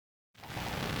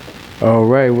All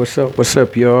right, what's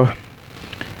up, y'all?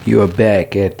 You are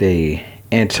back at the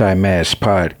Anti-Mask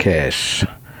Podcast.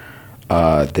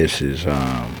 This is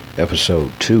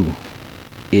episode 2.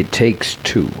 It takes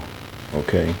two,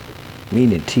 okay?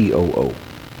 Meaning T-O-O,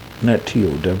 not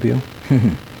T-O-W.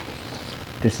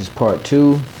 This is part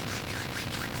 2.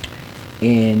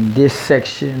 In this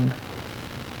section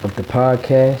of the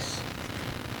podcast,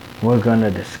 we're gonna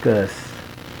discuss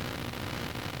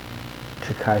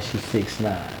Tekashi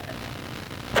 6ix9ine.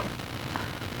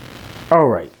 All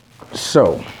right,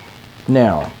 so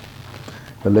now,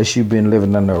 unless you've been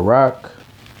living under a rock,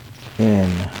 and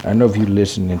I know if you're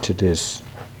listening to this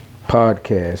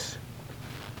podcast,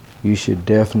 you should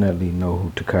definitely know who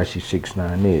Tekashi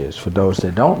 6ix9ine is. For those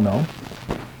that don't know,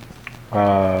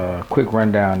 quick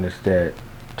rundown is that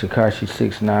Tekashi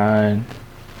 6ix9ine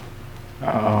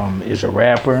is a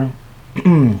rapper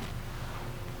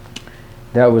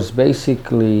that was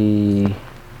basically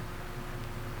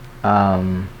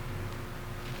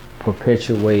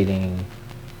perpetuating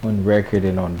on record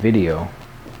and on video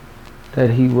that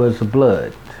he was a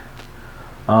blood.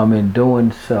 In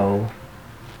doing so,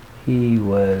 he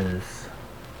was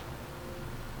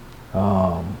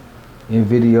in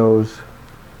videos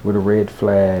with a red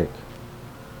flag,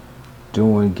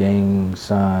 doing gang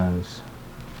signs,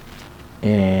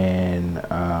 and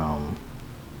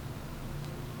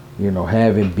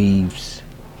having beefs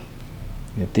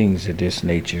and things of this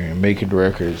nature, and making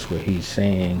records where he's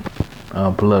saying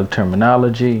blood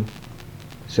terminology,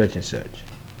 such and such.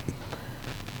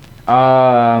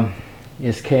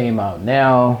 It's came out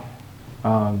now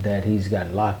that he's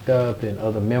got locked up, and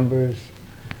other members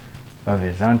of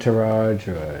his entourage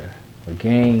or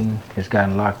gang has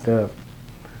gotten locked up,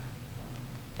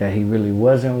 that he really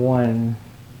wasn't one,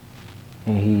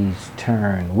 and he's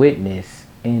turned witness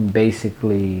and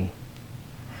basically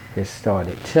has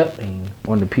started telling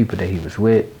on the people that he was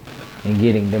with and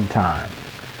getting them time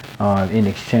in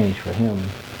exchange for him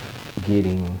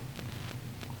getting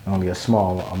only a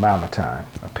small amount of time,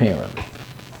 apparently.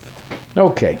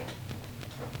 Okay.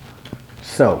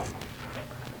 So,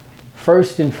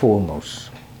 first and foremost,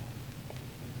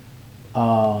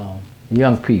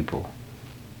 young people,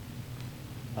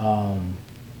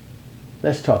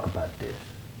 let's talk about this.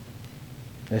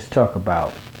 Let's talk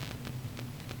about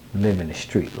living the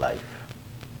street life,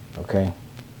 okay?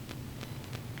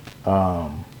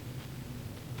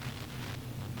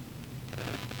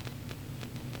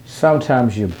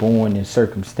 Sometimes you're born in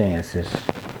circumstances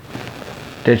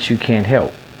that you can't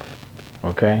help,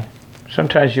 okay?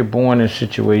 Sometimes you're born in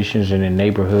situations and in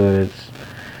neighborhoods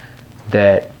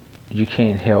that you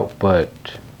can't help but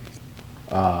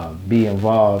be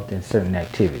involved in certain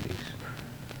activities.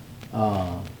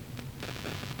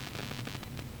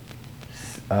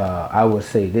 I would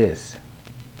say this.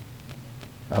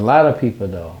 A lot of people,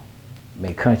 though,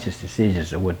 make conscious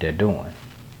decisions of what they're doing.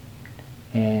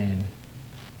 And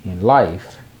in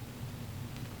life,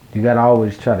 you got to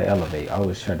always try to elevate,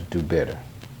 always try to do better.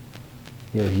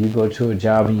 If you go to a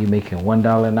job and you're making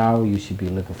 $1 an hour, you should be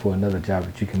looking for another job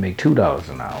that you can make $2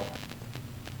 an hour.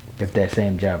 If that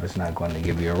same job is not going to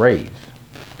give you a raise,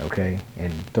 okay?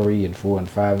 And 3 and 4 and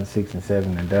 5 and 6 and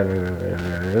 7 and da da da da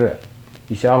da da.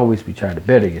 You should always be trying to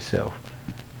better yourself.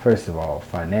 First of all,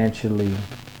 financially.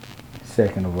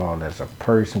 Second of all, as a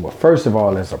person. Well, first of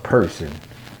all, as a person.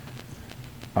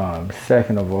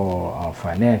 Second of all,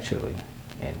 financially.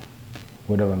 And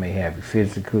whatever may have you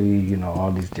physically,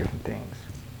 all these different things.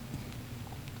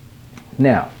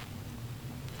 Now,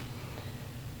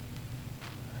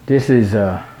 this is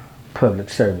a public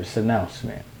service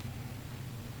announcement.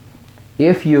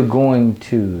 If you're going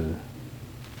to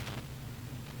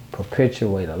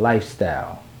perpetuate a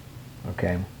lifestyle,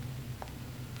 okay?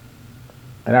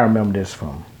 And I remember this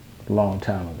from a long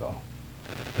time ago.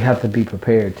 You have to be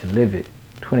prepared to live it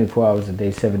 24 hours a day,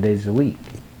 7 days a week.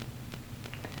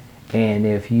 And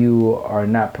if you are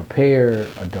not prepared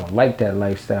or don't like that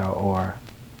lifestyle or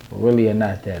really are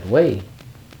not that way,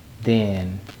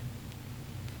 then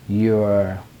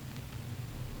you're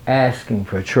asking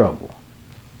for trouble.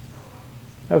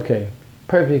 Okay,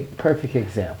 perfect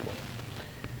example.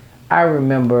 I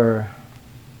remember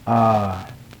a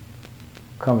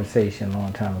conversation a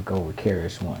long time ago with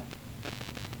KRS-One.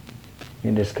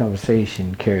 In this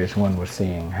conversation, KRS-One was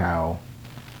saying how,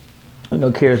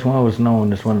 KRS-One was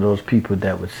known as one of those people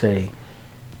that would say,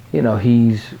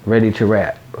 he's ready to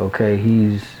rap, okay?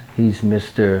 He's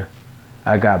Mr.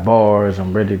 I got bars,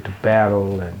 I'm ready to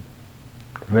battle and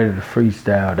ready to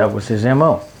freestyle. That was his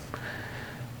MO.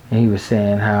 And he was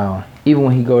saying how even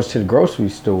when he goes to the grocery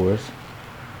stores,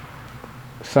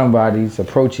 somebody's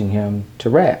approaching him to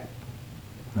rap.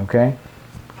 Okay?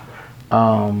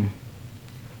 Um,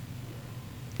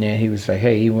 and he was like,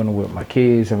 hey, even with my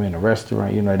kids, I'm in a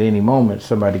restaurant, you know, at any moment,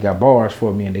 somebody got bars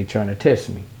for me and they trying to test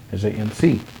me as an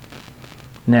MC.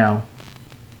 Now,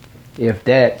 if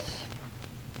that's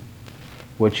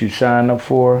what you sign up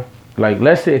for, like,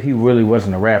 let's say if he really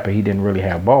wasn't a rapper, he didn't really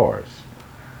have bars.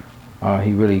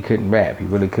 He really couldn't rap. He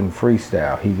really couldn't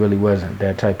freestyle. He really wasn't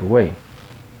that type of way.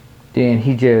 Then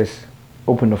he just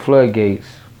opened the floodgates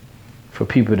for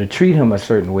people to treat him a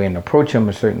certain way and approach him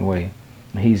a certain way.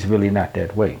 And he's really not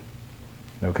that way.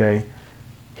 Okay?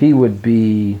 He would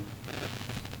be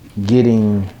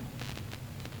getting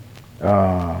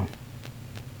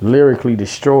lyrically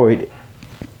destroyed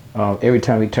every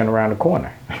time he turned around the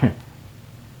corner.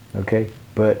 Okay?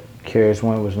 But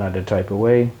KRS-One was not that type of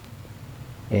way.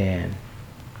 And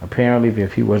apparently,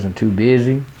 if he wasn't too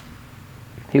busy,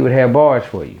 he would have bars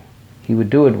for you. He would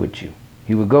do it with you.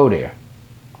 He would go there.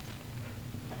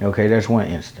 Okay, that's one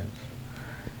instance.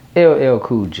 LL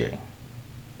Cool J.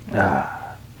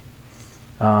 If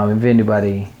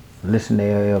anybody listen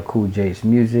to LL Cool J's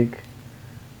music,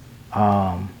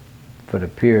 for the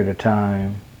period of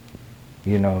time,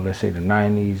 you know, let's say the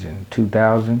 90s and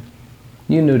 2000,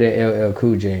 you knew that LL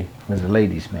Cool J was a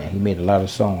ladies' man. He made a lot of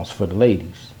songs for the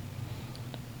ladies.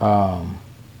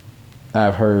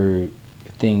 I've heard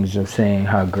things of saying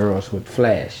how girls would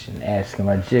flash and ask him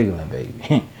about jiggling,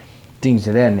 baby. Things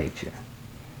of that nature.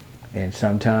 And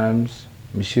sometimes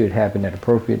it should happen at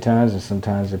appropriate times, and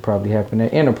sometimes it probably happened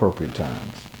at inappropriate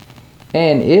times.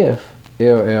 And if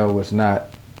LL was not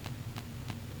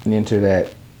into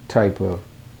that type of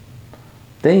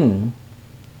thing,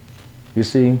 you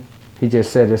see, he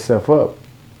just set himself up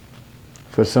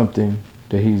for something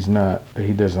that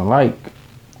he doesn't like,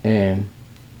 and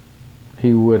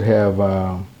he would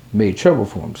have made trouble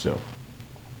for himself.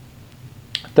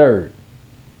 Third,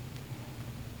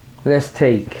 let's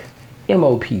take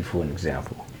MOP for an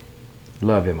example.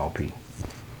 Love MOP.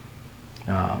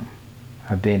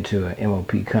 I've been to an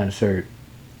MOP concert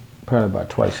probably about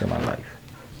twice in my life.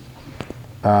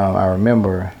 I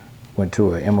remember went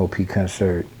to an MOP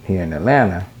concert here in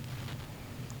Atlanta,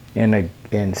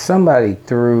 and somebody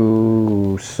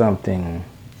threw something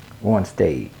on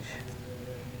stage,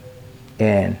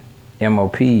 and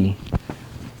MOP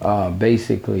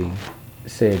basically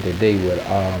said that they would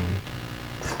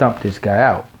stump this guy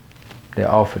out. They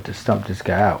offered to stump this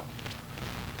guy out.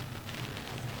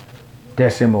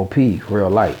 That's MOP, real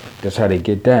life. That's how they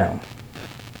get down.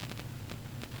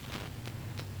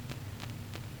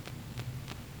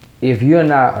 If you're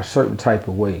not a certain type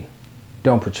of way,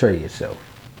 don't portray yourself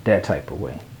that type of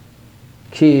way.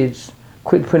 Kids,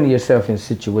 quit putting yourself in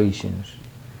situations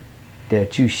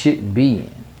that you shouldn't be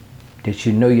in, that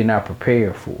you know you're not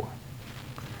prepared for.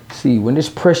 See, when this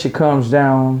pressure comes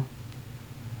down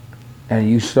and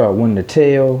you start wanting to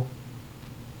tell,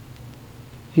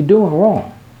 you're doing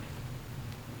wrong.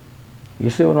 You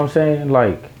see what I'm saying?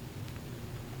 Like,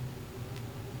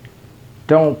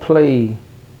 don't play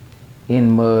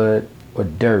in mud or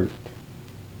dirt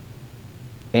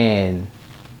and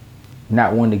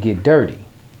not want to get dirty.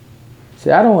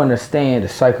 See, I don't understand the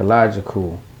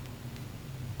psychological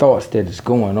thoughts that is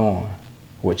going on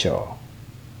with y'all.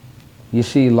 You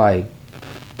see, like,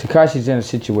 Tekashi's in a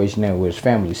situation now where his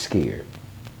family's scared.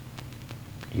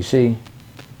 You see?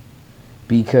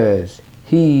 Because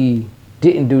he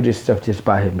didn't do this stuff just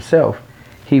by himself.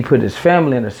 He put his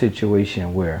family in a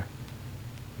situation where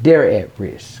they're at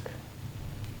risk.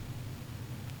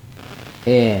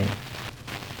 And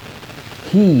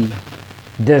he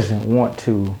doesn't want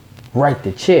to write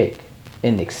the check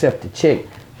and accept the check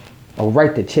or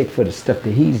write the check for the stuff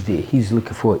that he's did. He's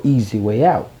looking for an easy way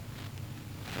out.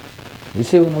 You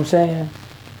see what I'm saying?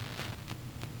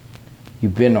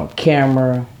 You've been on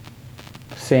camera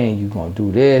saying you're going to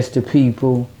do this to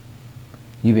people.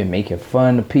 You've been making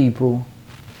fun of people.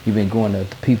 You've been going to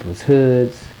people's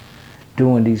hoods,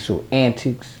 doing these sort of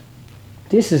antics.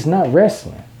 This is not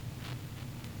wrestling.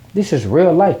 This is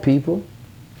real life, people.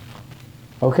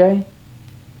 Okay?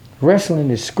 Wrestling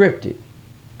is scripted.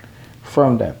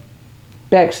 From the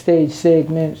backstage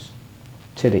segments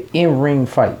to the in-ring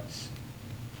fights.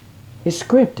 It's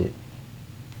scripted.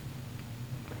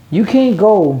 You can't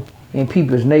go in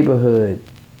people's neighborhood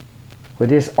where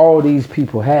there's all these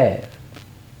people have,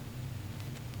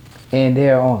 and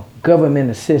they're on government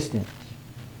assistance,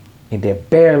 and they're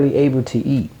barely able to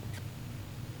eat,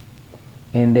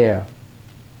 and their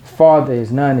father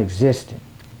is non-existent,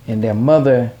 and their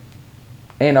mother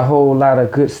ain't a whole lot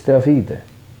of good stuff either,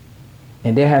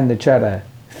 and they're having to try to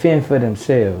fend for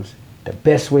themselves the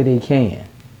best way they can.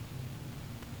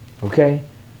 Okay?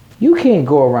 You can't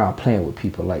go around playing with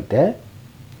people like that.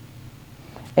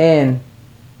 And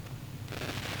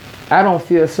I don't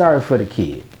feel sorry for the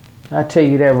kid. I tell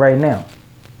you that right now.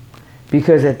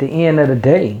 Because at the end of the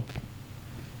day,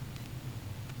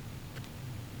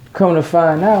 come to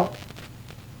find out,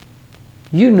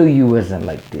 you knew you wasn't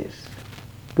like this.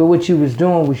 But what you was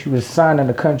doing was you was signing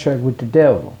a contract with the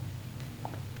devil.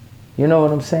 You know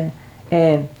what I'm saying?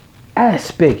 And I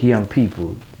expect young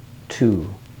people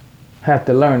to have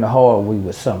to learn the hard way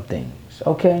with some things,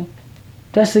 okay?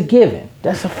 That's a given.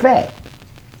 That's a fact.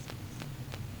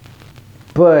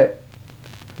 But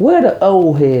where the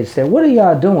old heads at? What are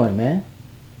y'all doing, man?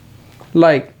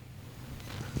 Like,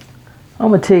 I'm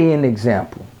going to tell you an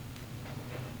example.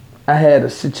 I had a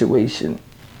situation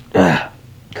a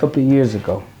couple of years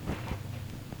ago.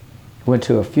 Went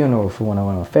to a funeral for one of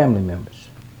my family members.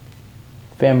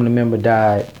 Family member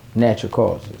died natural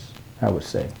causes, I would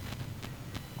say.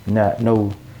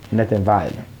 Nothing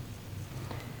violent.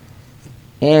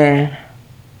 And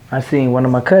I seen one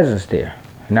of my cousins there.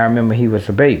 And I remember he was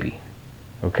a baby.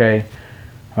 Okay?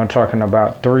 I'm talking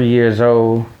about 3 years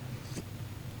old.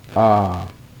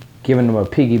 Giving him a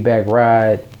piggyback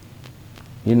ride.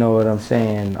 You know what I'm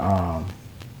saying? I'm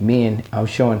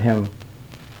showing him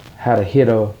how to hit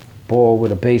a ball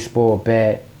with a baseball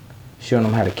bat. Showing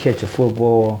him how to catch a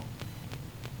football.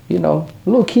 You know,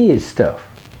 little kid stuff,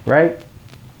 right?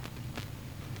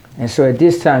 And so at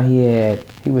this time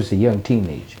he was a young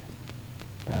teenager.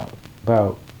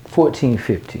 About 14,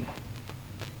 15.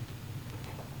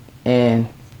 And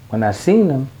when I seen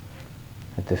him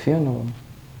at the funeral,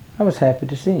 I was happy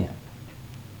to see him.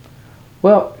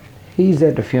 Well, he's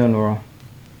at the funeral.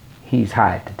 He's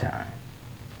high at the time.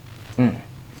 I'm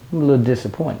a little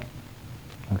disappointed.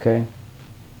 Okay?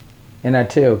 And I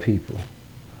tell people,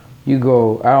 I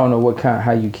don't know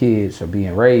how you kids are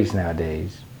being raised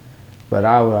nowadays, but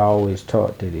I was always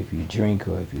taught that if you drink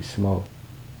or if you smoke,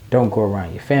 don't go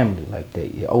around your family like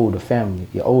that, your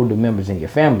older members in your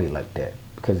family like that,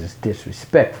 because it's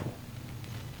disrespectful.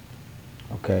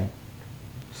 Okay?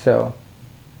 So,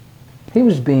 he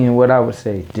was being what I would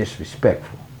say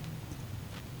disrespectful.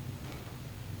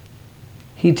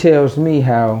 He tells me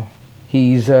how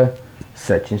he's a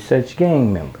such and such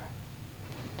gang member.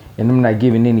 And I'm not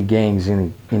giving any gangs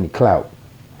any clout.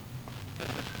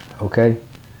 Okay?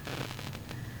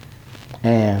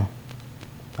 And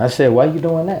I said, why you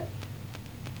doing that?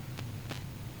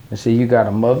 I said, you got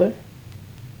a mother.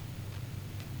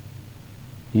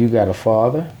 You got a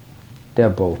father. They're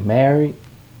both married.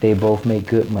 They both make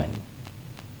good money.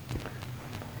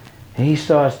 And he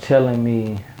starts telling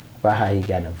me about how he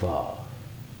got involved.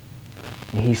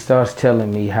 And he starts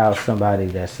telling me how somebody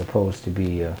that's supposed to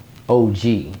be a OG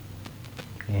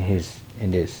in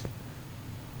this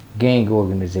gang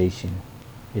organization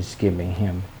is giving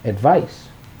him advice.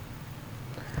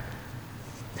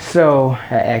 So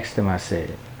I asked him, I said,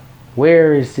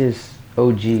 where is this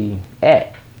OG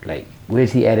at? Like,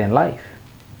 where's he at in life?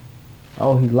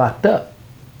 Oh, he's locked up.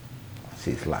 I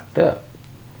said, he's locked up?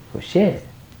 For shit.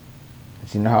 I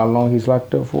said, you know how long he's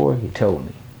locked up for? He told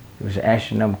me. It was an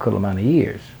astronomical amount of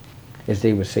years. As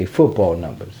they would say, football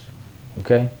numbers.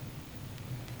 Okay?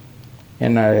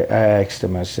 And I asked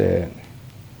him, I said,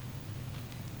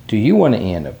 do you want to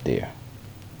end up there?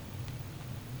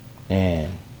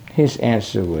 And his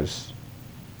answer was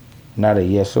not a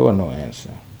yes or no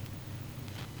answer.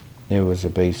 It was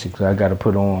basically, I got to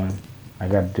put on, I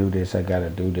got to do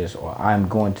this, or I'm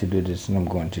going to do this and I'm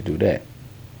going to do that.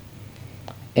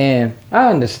 And I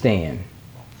understand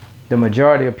the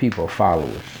majority of people are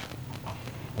followers.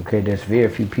 Okay, there's very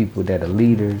few people that are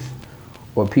leaders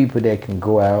or people that can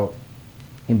go out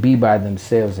and be by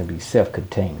themselves and be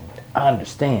self-contained. I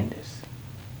understand this.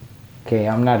 Okay,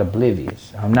 I'm not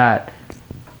oblivious. I'm not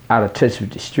out of touch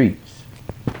with the streets.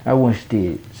 I once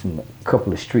did a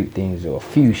couple of street things or a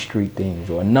few street things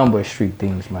or a number of street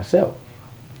things myself.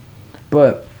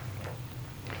 But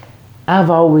I've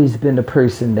always been the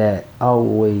person that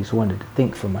always wanted to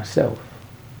think for myself.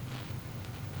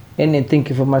 And in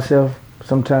thinking for myself,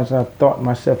 sometimes I've thought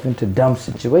myself into dumb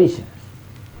situations.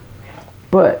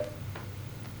 But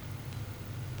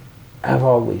I've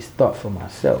always thought for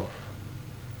myself.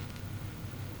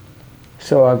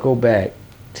 So I go back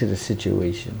to the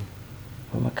situation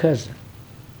with my cousin.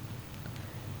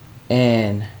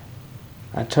 And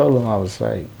I told him, I was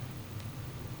like,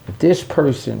 if this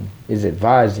person is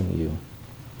advising you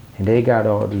and they got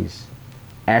all these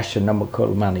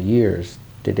astronomical amount of years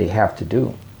that they have to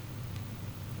do,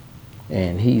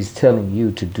 and he's telling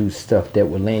you to do stuff that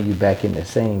will land you back in the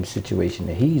same situation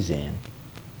that he's in,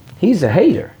 he's a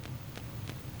hater.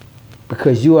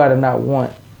 Because you ought to not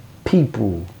want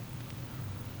people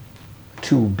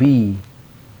to be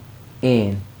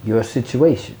in your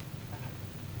situation.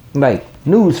 Like,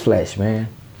 newsflash, man.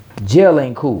 Jail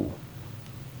ain't cool.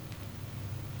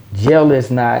 Jail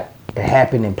is not a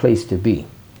happening place to be.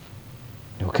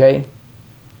 Okay?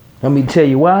 Let me tell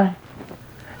you why.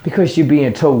 Because you're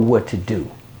being told what to do.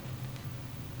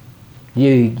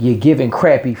 You're given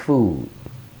crappy food.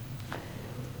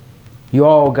 You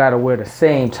all gotta wear the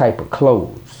same type of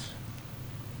clothes.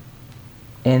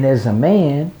 And as a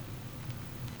man,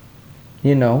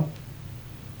 you know,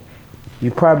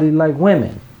 you probably like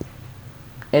women.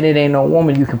 And it ain't no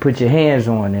woman you can put your hands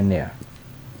on in there.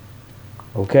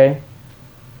 Okay?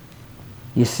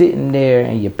 You're sitting there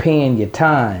and you're paying your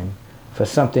time for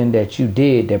something that you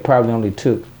did that probably only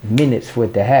took minutes for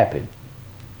it to happen.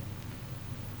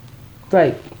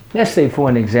 Like, let's say for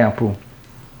an example,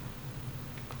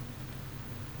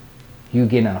 you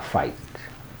get in a fight.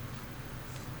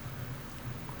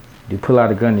 You pull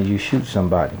out a gun and you shoot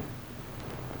somebody.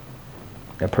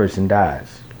 That person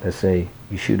dies. Let's say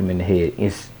you shoot him in the head.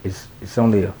 It's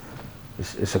only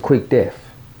a quick death.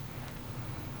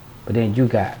 But then you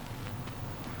got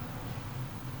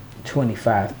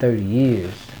 25, 30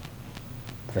 years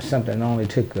for something that only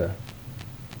took a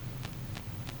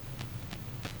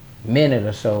minute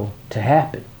or so to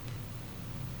happen.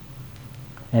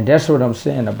 And that's what I'm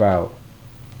saying about,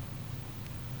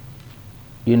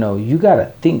 you know, you gotta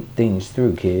think things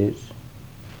through, kids.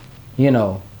 You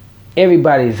know,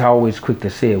 everybody's always quick to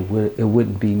say it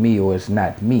wouldn't be me or it's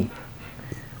not me.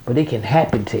 But it can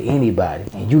happen to anybody,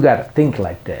 and you gotta think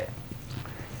like that.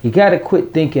 You gotta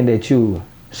quit thinking that you're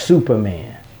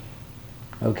Superman,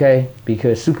 okay?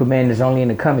 Because Superman is only in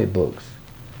the comic books.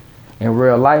 In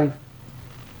real life,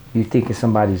 you thinking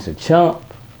somebody's a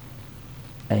chump,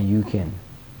 and you can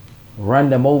run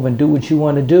them over and do what you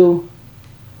want to do,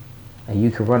 and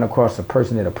you can run across a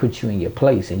person that'll put you in your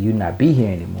place and you not be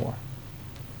here anymore.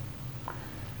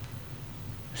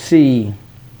 See,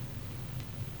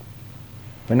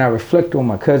 when I reflect on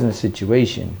my cousin's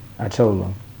situation, I told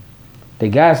him, the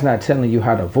guy's not telling you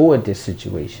how to avoid this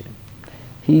situation.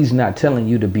 He's not telling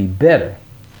you to be better.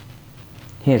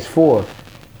 Henceforth,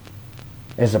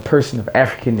 as a person of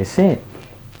African descent,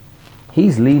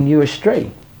 he's leading you astray.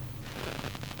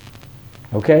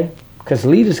 Okay? Because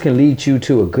leaders can lead you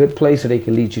to a good place or they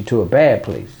can lead you to a bad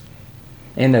place.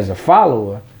 And as a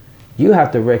follower, you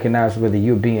have to recognize whether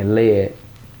you're being led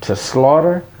to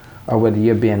slaughter or whether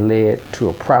you're being led to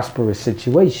a prosperous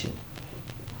situation.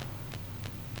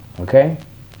 Okay?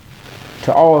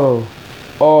 To all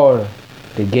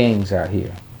the gangs out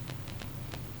here.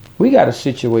 We got a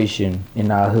situation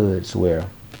in our hoods where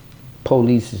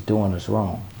police is doing us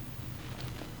wrong.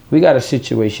 We got a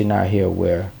situation out here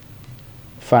where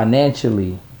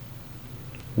financially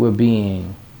we're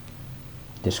being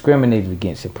discriminated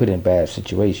against and put in bad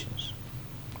situations.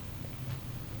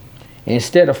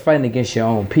 Instead of fighting against your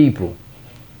own people,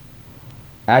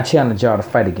 I challenge y'all to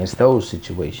fight against those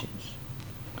situations.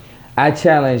 I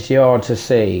challenge y'all to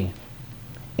say,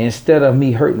 instead of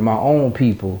me hurting my own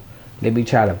people, let me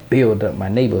try to build up my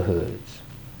neighborhoods.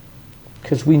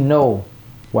 Because we know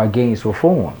why gangs were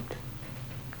formed.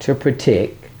 To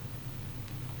protect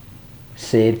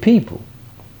said people.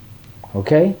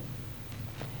 Okay?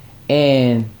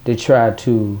 And to try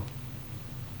to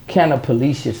kind of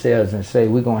police yourselves and say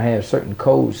we're going to have certain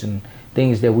codes and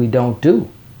things that we don't do.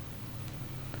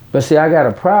 But see, I got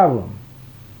a problem.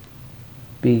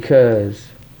 Because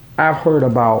I've heard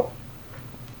about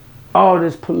all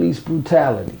this police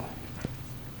brutality.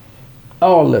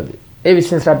 All of it. Ever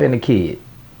since I've been a kid.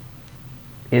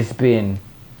 It's been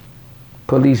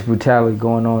police brutality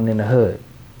going on in the hood.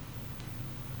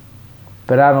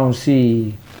 But I don't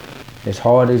see, as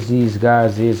hard as these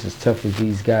guys is, as tough as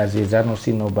these guys is, I don't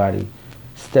see nobody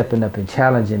stepping up and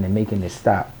challenging and making it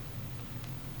stop.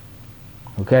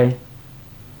 Okay?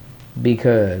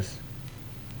 Because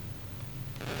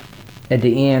at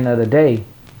the end of the day,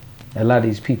 a lot of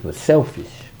these people are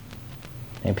selfish.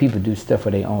 And people do stuff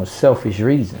for their own selfish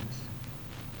reasons.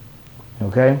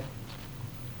 Okay?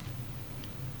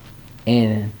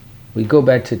 And we go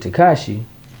back to Tekashi.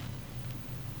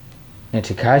 And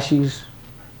Tekashi's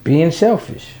being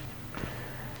selfish.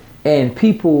 And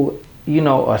people, you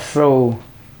know, are so,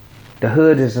 the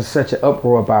hood is in such an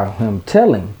uproar about him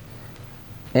telling.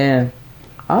 And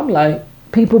I'm like,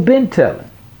 people been telling.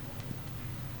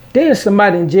 There's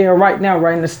somebody in jail right now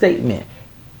writing a statement.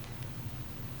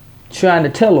 Trying to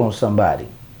tell on somebody.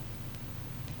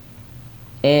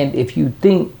 And if you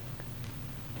think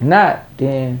not,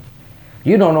 then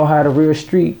you don't know how the real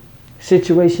street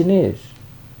situation is.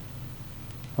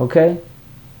 Okay?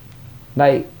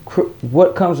 Like,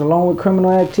 what comes along with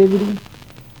criminal activity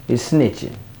is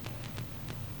snitching.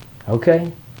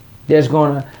 Okay? As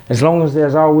long as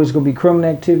there's always gonna be criminal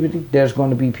activity, there's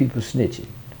gonna be people snitching.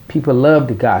 People love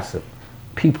to gossip.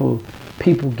 People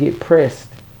get pressed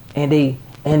and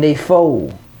they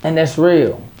fold. And that's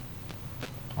real.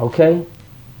 Okay?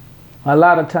 A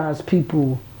lot of times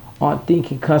people aren't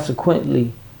thinking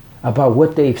consequently about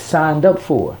what they've signed up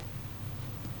for.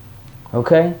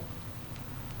 Okay?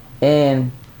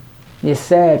 And it's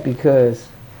sad because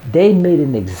they made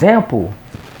an example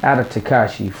out of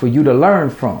Tekashi for you to learn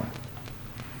from.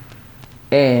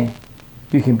 And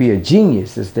you can be a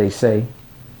genius, as they say,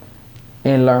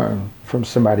 and learn from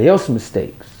somebody else's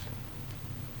mistakes.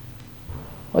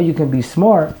 Or you can be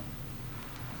smart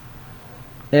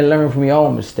and learn from your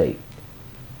own mistake.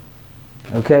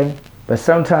 Okay? But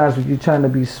sometimes when you're trying to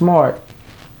be smart,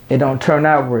 it don't turn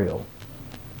out real.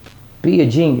 Be a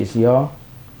genius, y'all.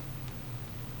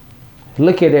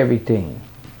 Look at everything.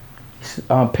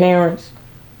 Parents,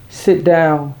 sit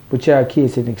down with y'all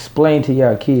kids and explain to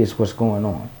y'all kids what's going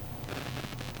on.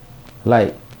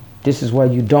 Like, this is why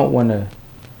you don't want to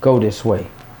go this way.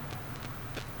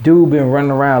 Dude been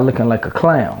running around looking like a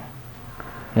clown.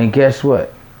 And guess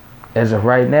what? As of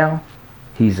right now,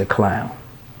 he's a clown.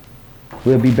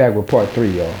 We'll be back with part 3,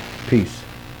 y'all. Peace.